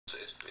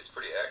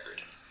pretty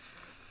accurate.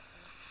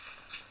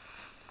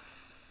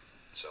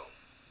 So,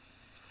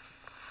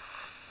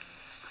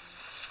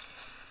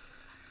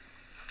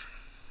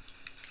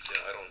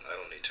 yeah, I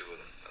don't need two of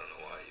them. I don't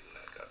know why even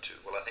I got two.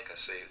 Well, I think I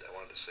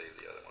wanted to save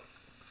the other one.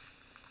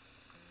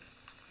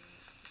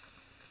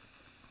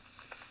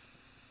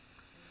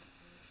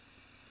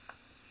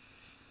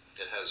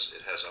 It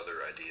has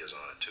other ideas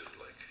on it too,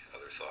 like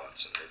other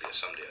thoughts, and maybe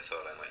someday I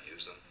thought I might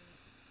use them,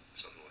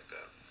 something like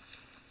that.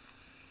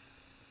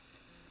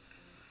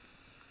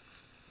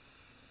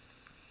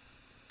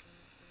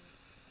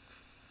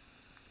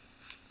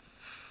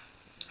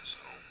 So,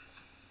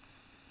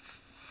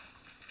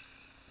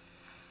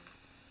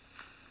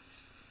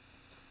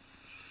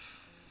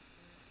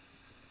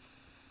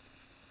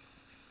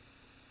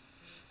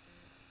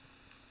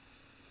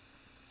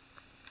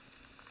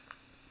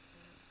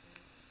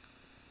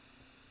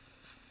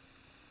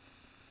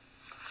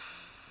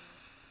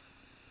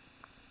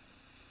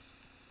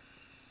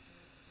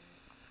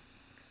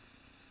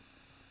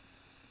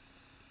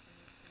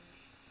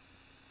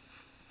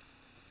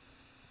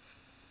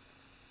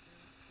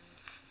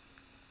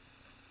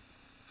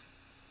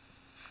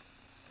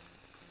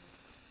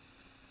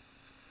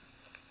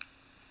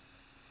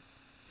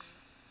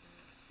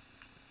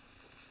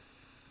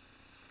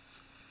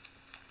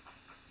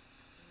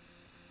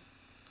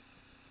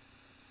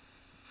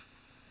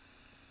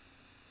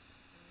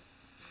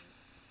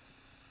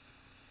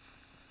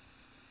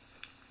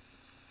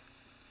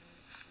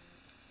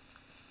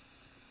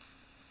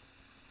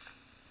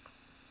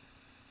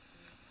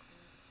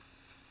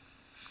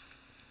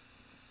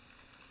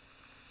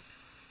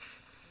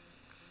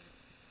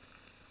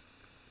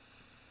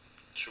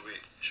 should we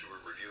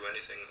review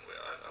anything?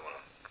 I want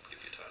to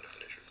give you time to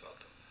finish your thought,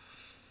 though.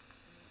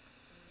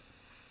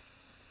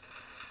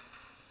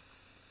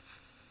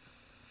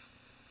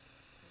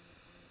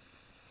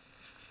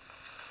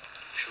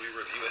 Should we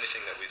review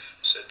anything that we've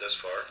said thus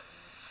far,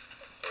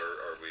 or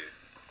are we?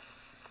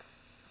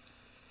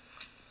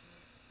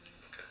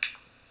 Okay.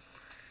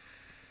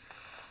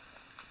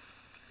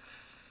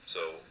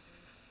 So,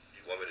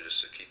 you want me to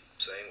just keep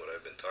saying what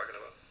I've been talking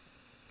about,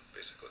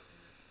 basically?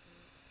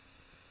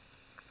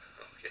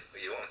 Okay.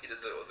 You want me to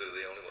do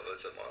the only one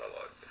that's a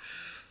monologue?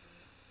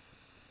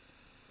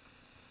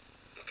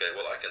 Okay.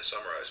 Well, I can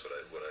summarize what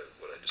I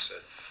just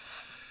said.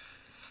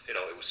 You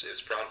know, it was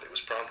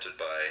prompted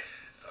by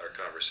our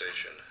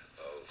conversation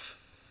of,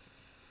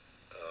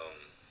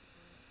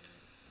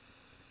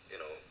 you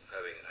know,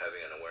 having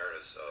an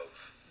awareness of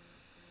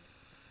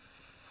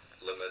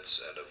limits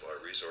and of our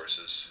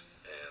resources,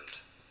 and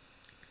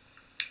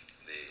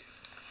the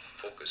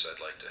focus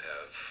I'd like to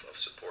have of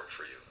support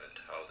for you, and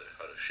how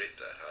to shape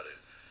that, how to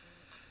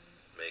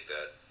make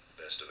that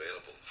best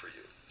available for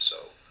you.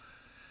 So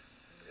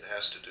it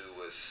has to do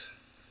with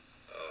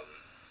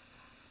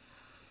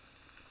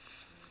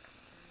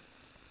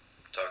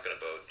talking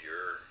about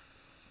your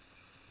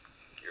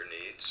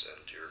needs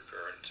and your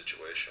current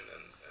situation,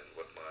 and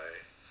what my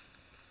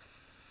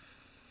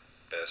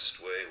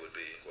best way would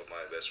be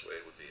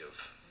of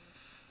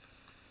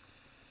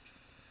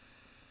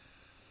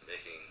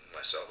making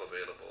myself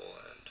available,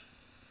 and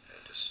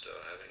just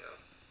having a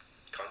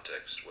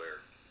context where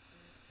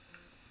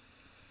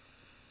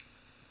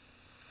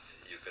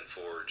you can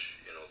forge,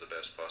 you know, the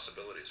best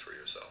possibilities for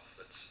yourself.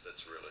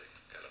 That's really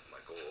kind of my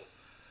goal.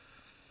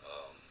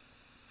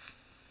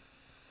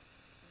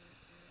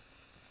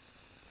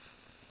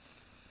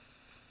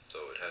 So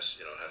it has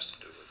to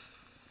do with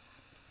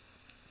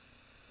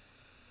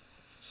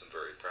some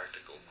very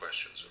practical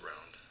questions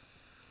around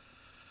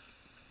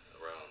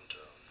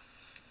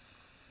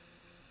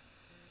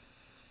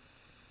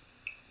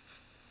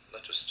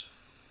not just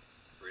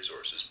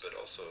resources, but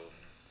also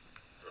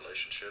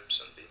relationships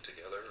and being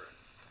together and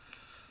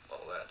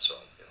all that. So,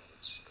 you know,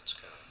 that's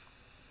kind of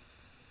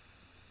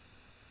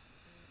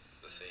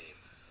the theme.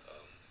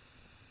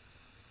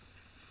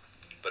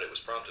 But it was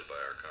prompted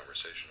by our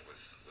conversation with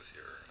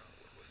your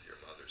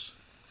mother's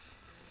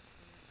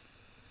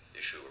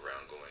issue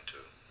around going to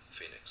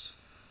Phoenix.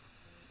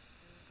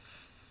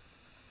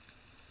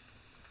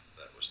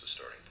 That was the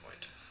starting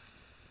point.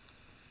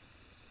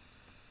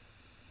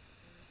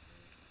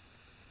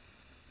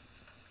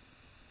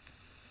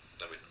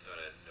 And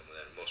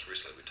then most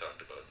recently we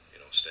talked about, you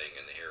know, staying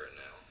in the here and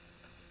now.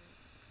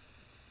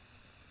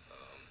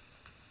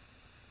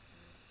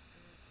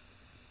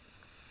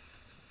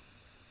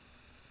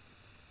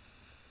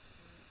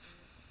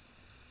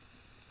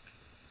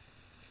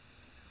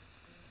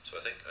 So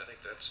I think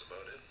that's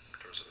about it in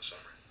terms of a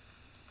summary.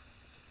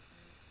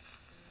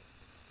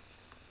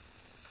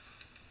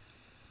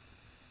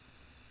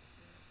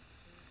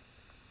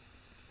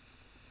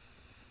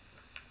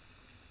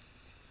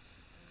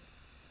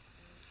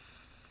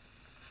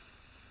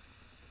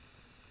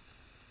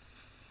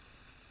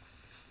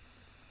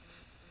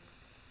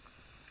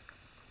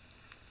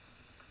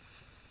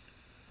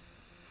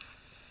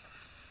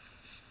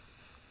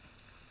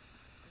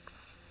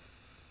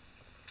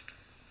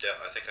 Yeah,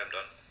 I think I'm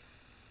done.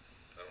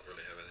 I don't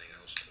really have anything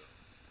else to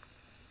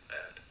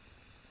add.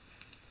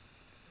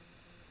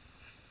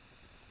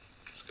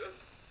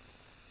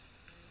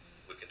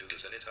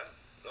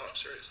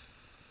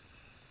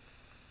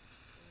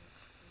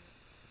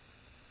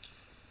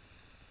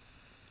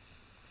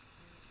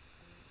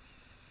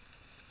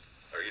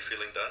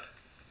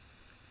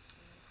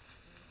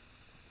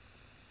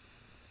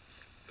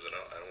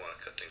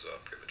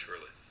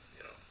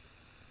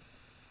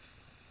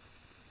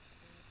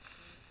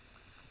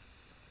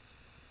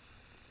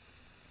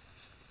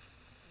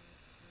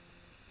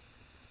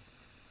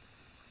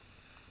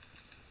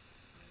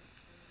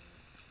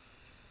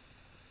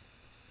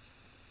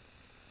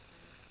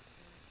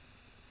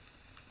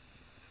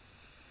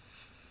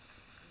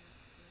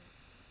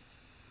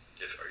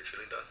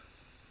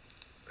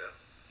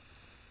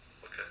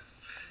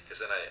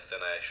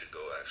 should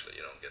go actually,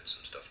 get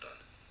some stuff done.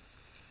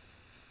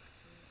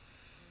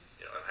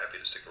 I'm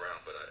happy to stick around,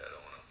 but I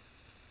don't want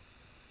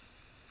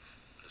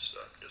to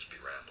just be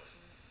rambling.